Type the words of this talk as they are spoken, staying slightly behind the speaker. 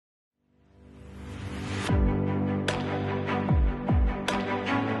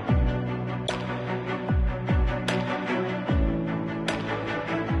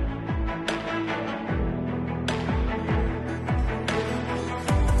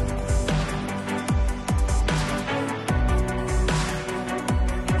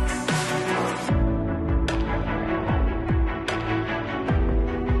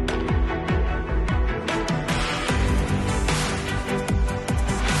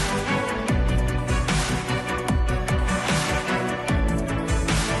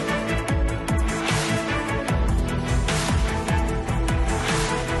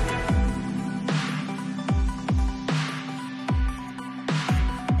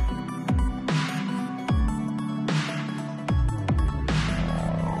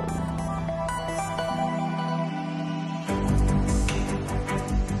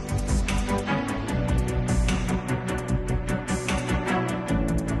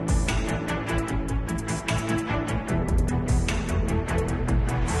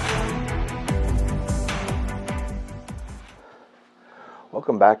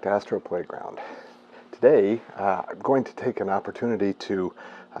Welcome back to Astro Playground. Today I'm going to take an opportunity to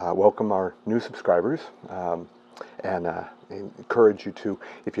welcome our new subscribers and encourage you to,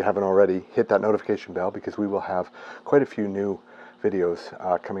 if you haven't already, hit that notification bell because we will have quite a few new videos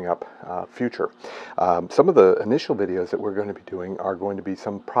coming up future. Some of the initial videos that we're going to be doing are going to be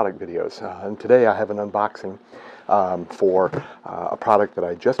some product videos, and today I have an unboxing for a product that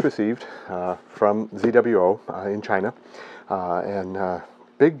I just received from ZWO in China, and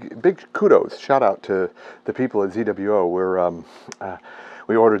big kudos, shout out to the people at ZWO.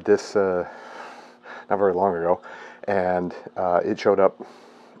 We ordered this not very long ago, and it showed up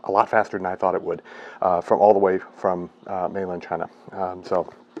a lot faster than I thought it would, from all the way from mainland China.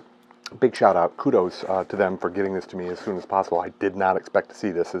 So big shout out, kudos to them for getting this to me as soon as possible. I did not expect to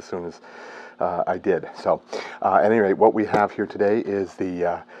see this as soon as I did. So at any rate, what we have here today is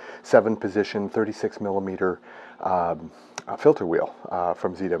the 7-position 36 millimeter filter wheel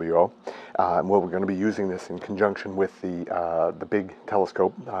from ZWO. And we're going to be using this in conjunction with the big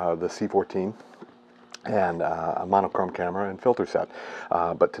telescope, the C14, and a monochrome camera and filter set.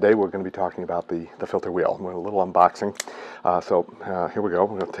 But today we're going to be talking about the filter wheel. We're a little unboxing. So here we go.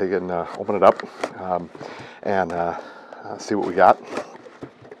 We're going to take it and open it up and see what we got.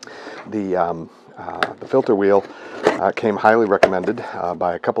 The filter wheel came highly recommended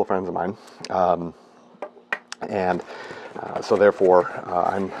by a couple of friends of mine, and so therefore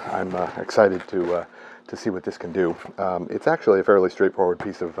I'm excited to see what this can do. It's actually a fairly straightforward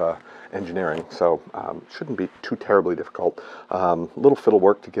piece of engineering, so shouldn't be too terribly difficult. Little fiddle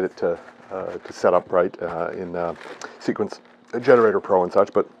work to get it to set up right in Sequence Generator Pro and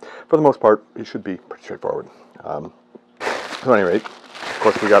such, but for the most part it should be pretty straightforward. So at any rate, of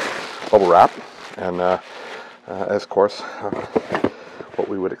course we got bubble wrap, and as of course what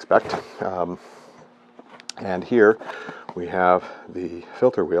we would expect. And here we have the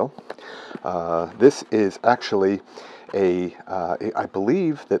filter wheel. This is actually I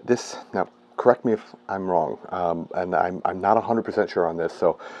believe that this, now correct me if I'm wrong, and I'm not 100% sure on this,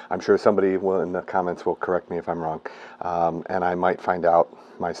 so I'm sure somebody in the comments will correct me if I'm wrong, and I might find out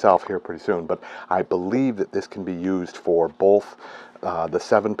myself here pretty soon, but I believe that this can be used for both the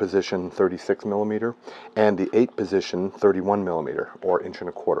 7-position 36 millimeter and the 8-position 31 millimeter or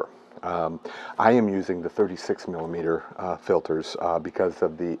 1.25 inch. I am using the 36 millimeter filters because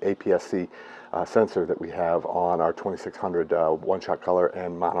of the APS-C sensor that we have on our 2600 one-shot color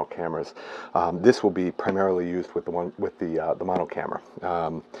and mono cameras. This will be primarily used with the mono camera.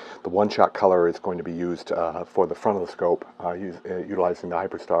 The one-shot color is going to be used for the front of the scope, utilizing the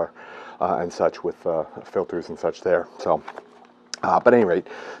Hyperstar and such, with filters and such there. So. But at any rate,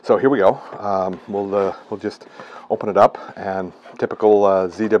 so here we go. We'll just open it up, and typical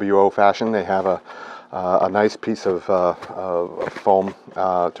ZWO fashion, they have a nice piece of foam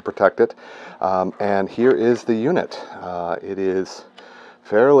to protect it. And here is the unit. It is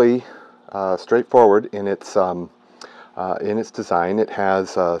fairly straightforward in its design. It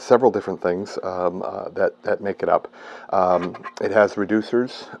has several different things that make it up. It has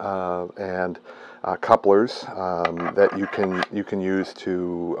reducers and couplers that you can use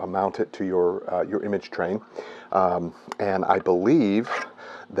to mount it to your image train, and I believe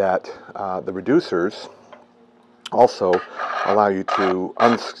that the reducers also allow you to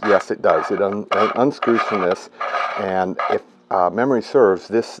yes, it does. It unscrews from this, and if memory serves,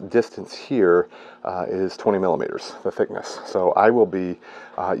 this distance here is 20 millimeters, the thickness. So I will be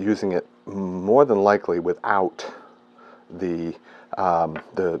using it more than likely without the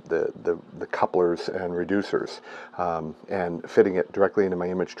couplers and reducers, and fitting it directly into my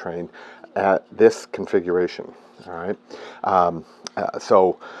image train at this configuration. All right.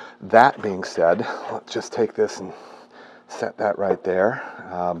 So that being said, let's just take this and set that right there.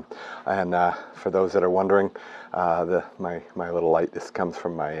 And for those that are wondering, my little light, this comes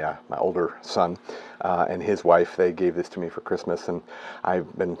from my older son and his wife. They gave this to me for Christmas, and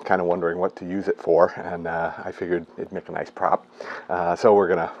I've been kind of wondering what to use it for, and I figured it'd make a nice prop. So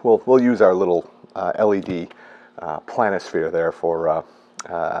we'll use our little LED planisphere there for our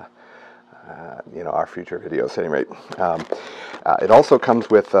future videos. At any rate, it also comes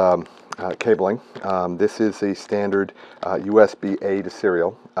with cabling. This is a standard USB-A to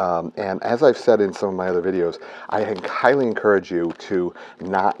serial, and as I've said in some of my other videos, I highly encourage you to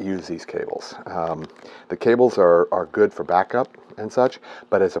not use these cables. The cables are good for backup and such,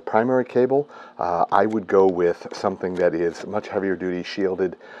 but as a primary cable, I would go with something that is much heavier duty,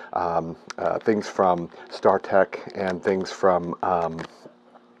 shielded, things from StarTech and things from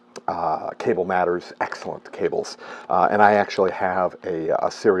Cable Matters, excellent cables. And I actually have a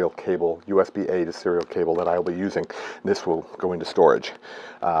serial cable, USB-A to serial cable that I will be using. This will go into storage.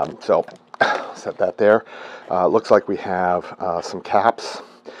 So set that there. Looks like we have some caps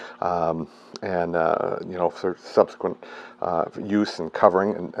and you know, for subsequent use and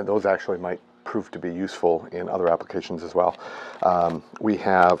covering, and those actually might prove to be useful in other applications as well. We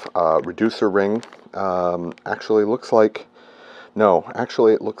have a reducer ring. Actually looks like, no,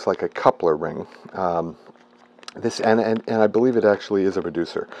 actually it looks like a coupler ring. This and I believe it actually is a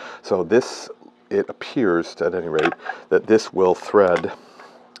reducer. So this, it appears, at any rate, that this will thread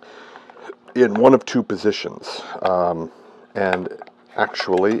in one of two positions. And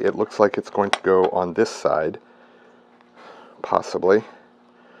actually, it looks like it's going to go on this side, possibly.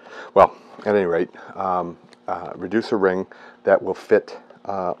 Well, at any rate, reducer ring that will fit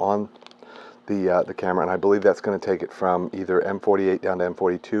on the camera, and I believe that's going to take it from either M48 down to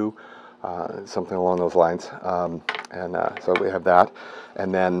M42, something along those lines. So we have that,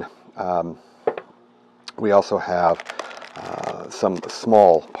 and then we also have some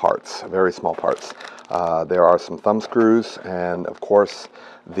small parts, very small parts. There are some thumb screws, and of course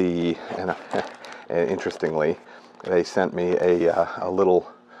and interestingly, they sent me a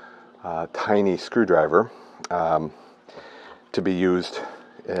little tiny screwdriver to be used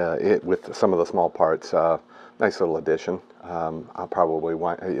with some of the small parts. Nice little addition. I'll probably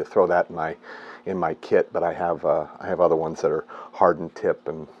want to throw that in my kit, but I have other ones that are hardened tip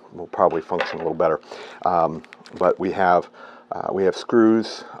and will probably function a little better. But we have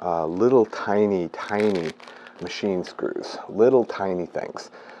screws, little tiny machine screws, little tiny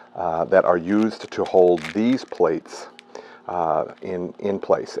things that are used to hold these plates in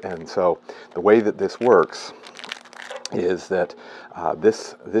place. And so the way that this works is that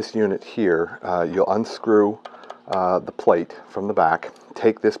this unit here, you'll unscrew the plate from the back,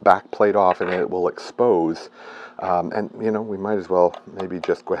 take this back plate off, and it will expose. And you know, we might as well maybe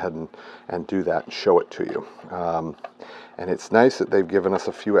just go ahead and do that and show it to you. And it's nice that they've given us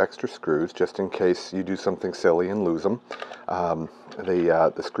a few extra screws just in case you do something silly and lose them.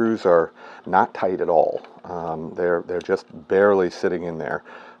 The screws are not tight at all. They're just barely sitting in there.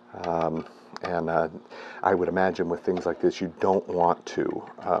 And I would imagine with things like this, you don't want to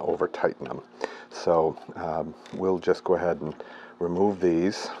over tighten them. So we'll just go ahead and remove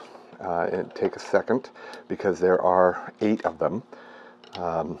these. And take a second, because there are 8 of them,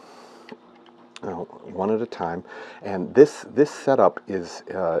 one at a time. And this setup is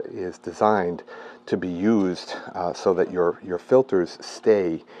designed to be used so that your filters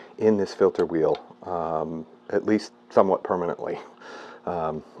stay in this filter wheel at least somewhat permanently.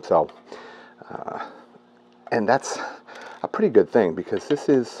 And that's a pretty good thing, because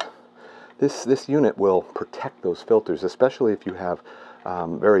this unit will protect those filters, especially if you have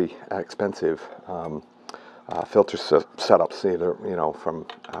very expensive filter setups, either from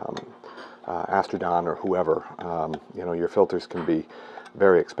Astrodon or whoever. Your filters can be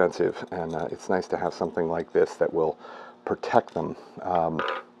very expensive, and it's nice to have something like this that will protect them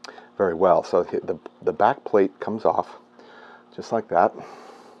very well. So the back plate comes off just like that,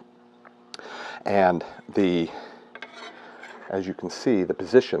 and as you can see, the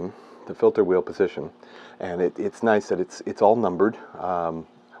position, the filter wheel position, and it's nice that it's all numbered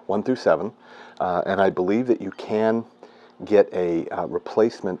 1 through 7, and I believe that you can get a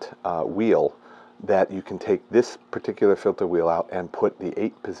replacement wheel that you can take this particular filter wheel out and put the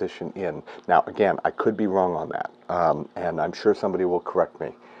 8 position in. Now again, I could be wrong on that, and I'm sure somebody will correct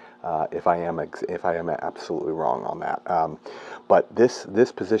me if I am absolutely wrong on that. But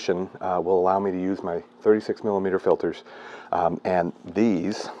this position will allow me to use my 36mm filters, and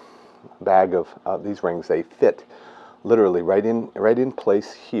these these rings, they fit literally right in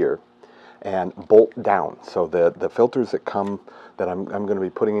place here and bolt down. So the filters that I'm going to be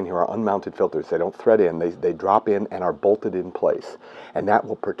putting in here are unmounted filters. They don't thread in, they drop in and are bolted in place, and that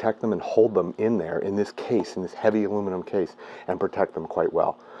will protect them and hold them in there in this case, in this heavy aluminum case, and protect them quite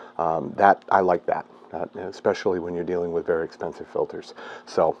well. I like that, especially when you're dealing with very expensive filters.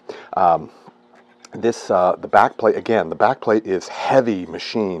 So the back plate, again, the back plate is heavy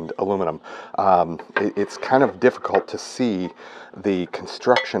machined aluminum. It's kind of difficult to see the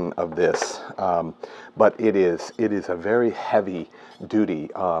construction of this, but it is a very heavy duty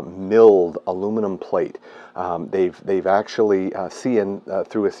milled aluminum plate. They've actually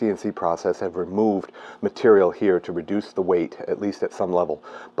through a CNC process have removed material here to reduce the weight, at least at some level,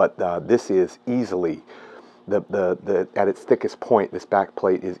 but this is easily at its thickest point. This back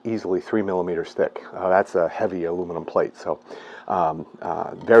plate is easily 3 millimeters thick. That's a heavy aluminum plate. So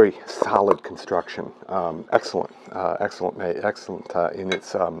Very solid construction, excellent in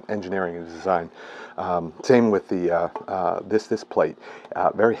its engineering and design. Same with the this plate,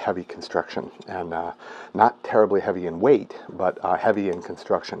 very heavy construction, and not terribly heavy in weight, but heavy in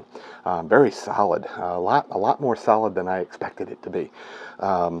construction. Very solid, a lot more solid than I expected it to be,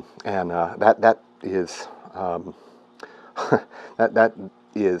 and that is that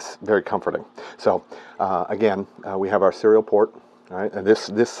is very comforting. So again, we have our serial port. All right, and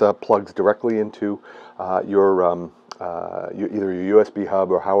this plugs directly into your either your USB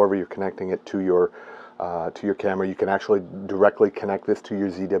hub or however you're connecting it to your camera. You can actually directly connect this to your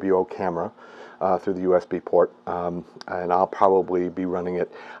ZWO camera through the USB port, and I'll probably be running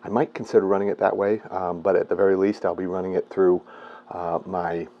it. I might consider running it that way, but at the very least, I'll be running it through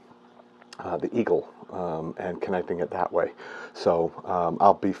the Eagle and connecting it that way. So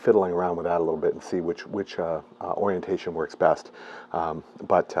I'll be fiddling around with that a little bit and see which orientation works best.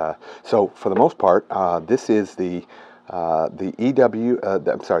 So for the most part, this is the EFW,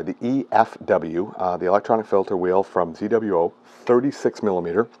 the electronic filter wheel from ZWO, 36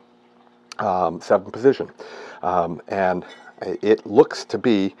 millimeter, 7 position, and it looks to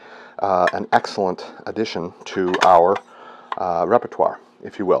be an excellent addition to our repertoire,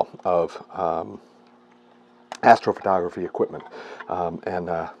 if you will, of astrophotography equipment, and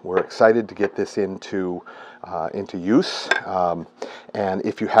we're excited to get this into use. And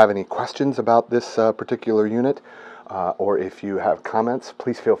if you have any questions about this particular unit, or if you have comments,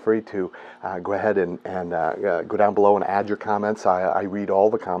 please feel free to go ahead and go down below and add your comments. I read all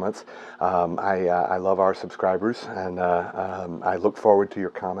the comments. I love our subscribers, and I look forward to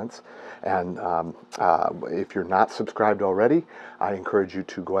your comments. And if you're not subscribed already, I encourage you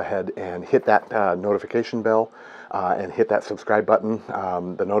to go ahead and hit that notification bell and hit that subscribe button.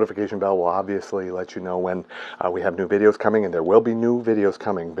 The notification bell will obviously let you know when we have new videos coming, and there will be new videos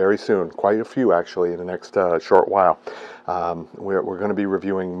coming very soon, quite a few actually in the next short while. We're going to be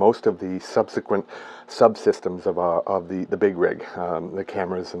reviewing most of the subsequent subsystems of the big rig, the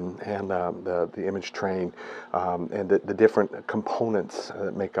cameras and the image train, and the different components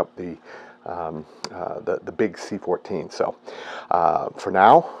that make up the big C14. So for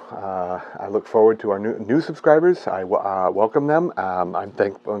now, I look forward to our new subscribers. I welcome them.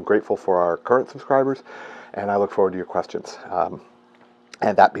 I'm grateful for our current subscribers, and I look forward to your questions.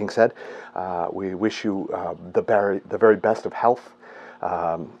 And that being said, we wish you the very best of health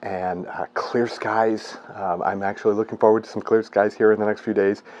and clear skies. I'm actually looking forward to some clear skies here in the next few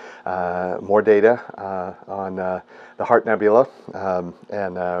days. More data on the Heart Nebula,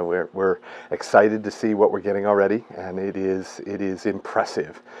 and we're excited to see what we're getting already, and it is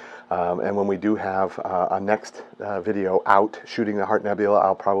impressive. And when we do have a next video out shooting the Heart Nebula,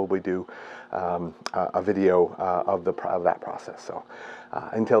 I'll probably do a video of that process. So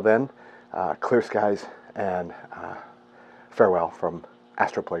until then, clear skies and farewell from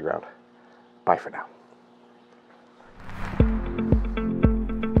Astro Playground. Bye for now.